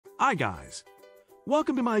Hi guys,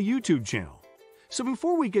 welcome to my YouTube channel. So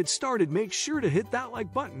before we get started, make sure to hit that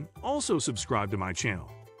like button, also subscribe to my channel.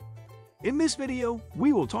 In this video,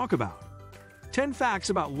 we will talk about 10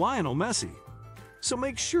 facts about Lionel Messi. So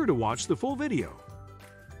make sure to watch the full video.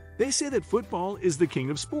 They say that football is the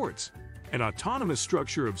king of sports, an autonomous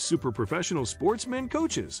structure of super professional sportsmen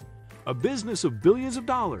coaches, a business of billions of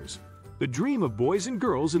dollars, the dream of boys and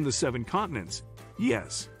girls in the 7 continents.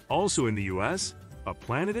 Yes, also in the US, a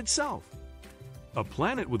planet itself. A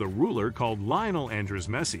planet with a ruler called Lionel Andres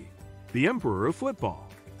Messi, the emperor of football.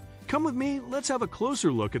 Come with me, let's have a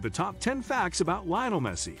closer look at the top 10 facts about Lionel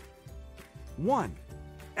Messi. 1.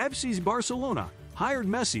 FC Barcelona hired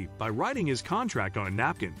Messi by writing his contract on a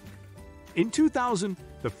napkin. In 2000,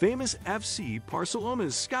 the famous FC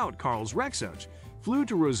Barcelona's scout Carlos Rexach flew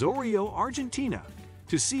to Rosario, Argentina,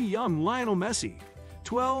 to see young Lionel Messi,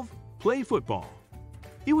 12, play football.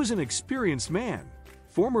 He was an experienced man,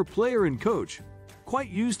 former player and coach,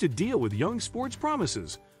 quite used to deal with young sports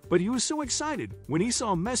promises, but he was so excited when he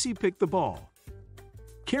saw Messi pick the ball,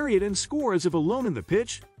 carry it and score as if alone in the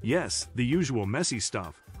pitch, yes, the usual Messi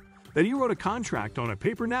stuff, that he wrote a contract on a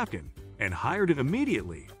paper napkin and hired it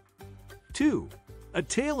immediately. 2. A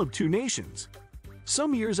tale of two nations.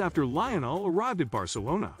 Some years after Lionel arrived at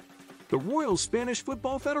Barcelona, the Royal Spanish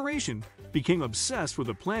Football Federation became obsessed with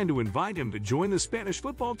a plan to invite him to join the Spanish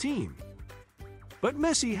football team. But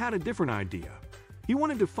Messi had a different idea. He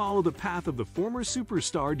wanted to follow the path of the former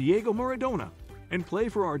superstar Diego Maradona and play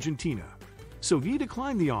for Argentina, so he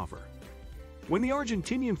declined the offer. When the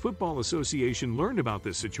Argentinian Football Association learned about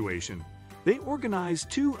this situation, they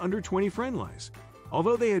organized 2 under-20 friendlies.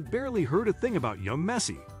 Although they had barely heard a thing about young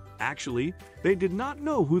Messi, actually, they did not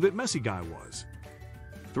know who that Messi guy was.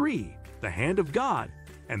 3. The hand of God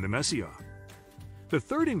and the Messia. The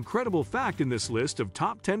third incredible fact in this list of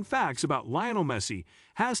top 10 facts about Lionel Messi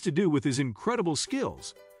has to do with his incredible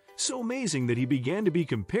skills. So amazing that he began to be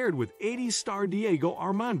compared with 80s star Diego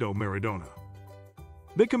Armando Maradona.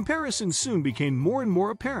 The comparison soon became more and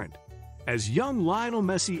more apparent, as young Lionel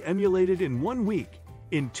Messi emulated in 1 week,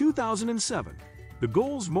 in 2007, the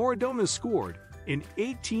goals Maradona scored in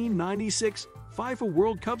 1896 FIFA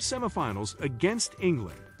World Cup semifinals against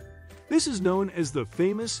England. This is known as the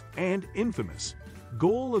famous and infamous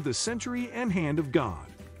goal of the century and hand of God.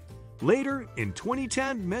 Later, in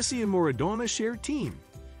 2010, Messi and Maradona shared team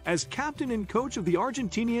as captain and coach of the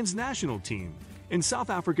Argentinians national team in South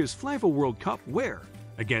Africa's FIFA World Cup where,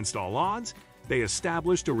 against all odds, they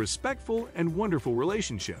established a respectful and wonderful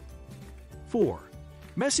relationship. 4.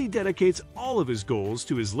 Messi dedicates all of his goals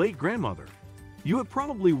to his late grandmother. You have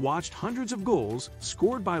probably watched hundreds of goals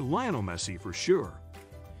scored by Lionel Messi for sure.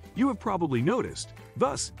 You have probably noticed,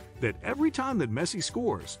 thus, that every time that Messi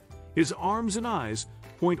scores, his arms and eyes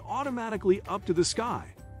point automatically up to the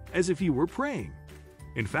sky, as if he were praying.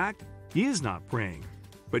 In fact, he is not praying,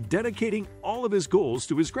 but dedicating all of his goals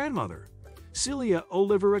to his grandmother, Celia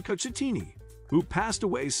Olivera Cacciatini, who passed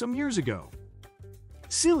away some years ago.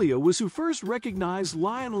 Celia was who first recognized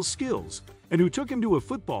Lionel's skills and who took him to a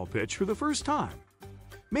football pitch for the first time.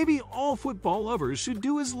 Maybe all football lovers should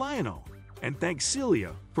do as Lionel and thank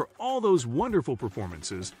Celia for all those wonderful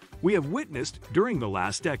performances we have witnessed during the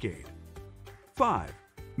last decade. 5.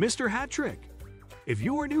 Mr. Hat Trick. If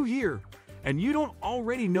you are new here and you don't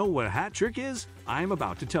already know what a hat trick is, I am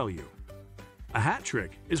about to tell you. A hat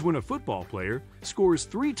trick is when a football player scores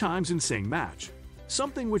 3 times in the same match,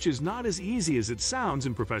 something which is not as easy as it sounds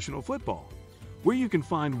in professional football, where you can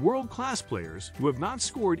find world-class players who have not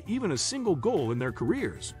scored even a single goal in their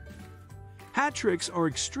careers. Hat tricks are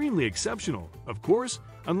extremely exceptional, of course,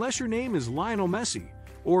 unless your name is Lionel Messi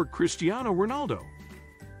or Cristiano Ronaldo.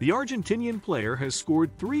 The Argentinian player has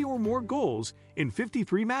scored 3 or more goals in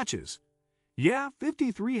 53 matches. Yeah,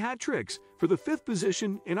 53 hat tricks for the 5th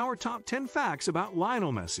position in our top 10 facts about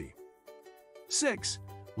Lionel Messi. 6.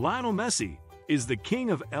 Lionel Messi is the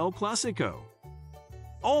king of El Clasico.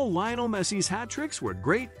 All Lionel Messi's hat tricks were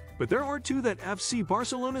great, but there are 2 that FC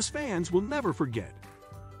Barcelona's fans will never forget.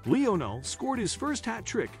 Lionel scored his first hat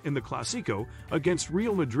trick in the Clásico against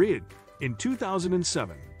Real Madrid in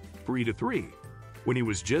 2007, 3-3, when he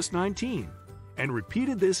was just 19, and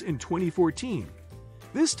repeated this in 2014,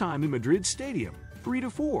 this time in Madrid Stadium,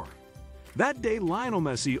 3-4. That day, Lionel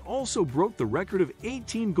Messi also broke the record of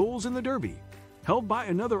 18 goals in the derby, held by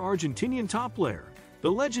another Argentinian top player,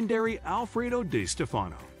 the legendary Alfredo Di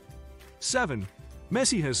Stefano. 7.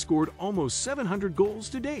 Messi has scored almost 700 goals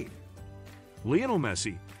to date. Lionel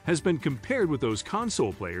Messi has been compared with those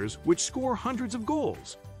console players which score hundreds of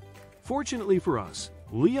goals. Fortunately for us,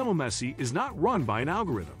 Lionel Messi is not run by an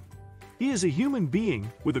algorithm. He is a human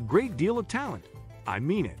being with a great deal of talent. I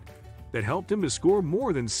mean it. that helped him to score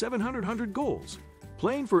more than 700 goals,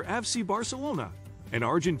 playing for FC Barcelona and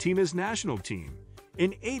Argentina's national team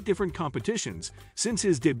in 8 different competitions since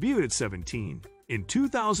his debut at 17 in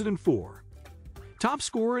 2004. Top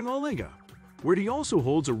scorer in La Liga, where he also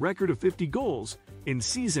holds a record of 50 goals in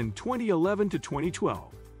season 2011 to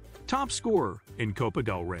 2012. Top scorer in Copa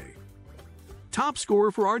del Rey. Top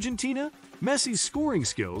scorer for Argentina, Messi's scoring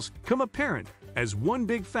skills come apparent as one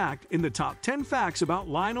big fact in the top 10 facts about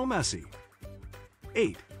Lionel Messi.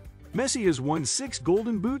 8. Messi has won 6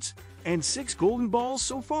 golden boots and 6 golden balls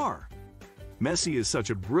so far. Messi is such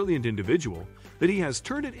a brilliant individual that he has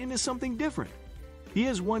turned it into something different. He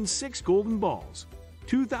has won 6 golden balls: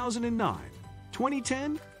 2009,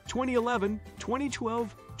 2010, 2011,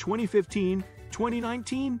 2012, 2015,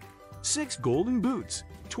 2019, 6 golden boots: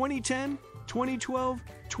 2010, 2012,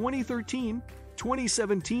 2013,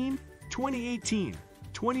 2017, 2018,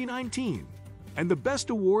 2019, and the best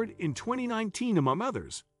award in 2019 among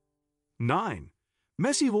others. 9.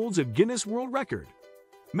 Messi holds a Guinness World Record.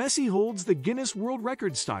 Messi holds the Guinness World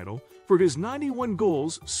Records title for his 91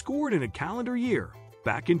 goals scored in a calendar year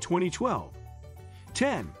back in 2012.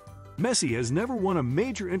 10. Messi has never won a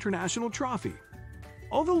major international trophy.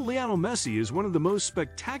 Although Lionel Messi is one of the most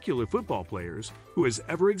spectacular football players who has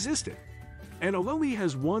ever existed, and although he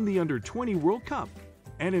has won the Under-20 World Cup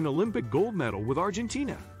and an Olympic gold medal with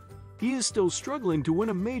Argentina, he is still struggling to win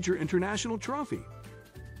a major international trophy.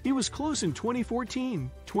 He was close in 2014,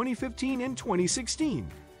 2015, and 2016,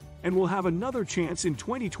 and will have another chance in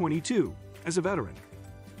 2022 as a veteran.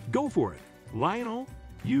 Go for it, Lionel,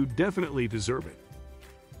 you definitely deserve it.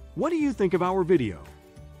 What do you think of our video?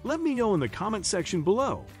 Let me know in the comment section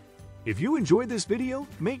below. If you enjoyed this video,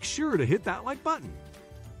 make sure to hit that like button.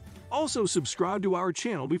 Also subscribe to our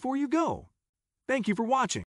channel before you go. Thank you for watching.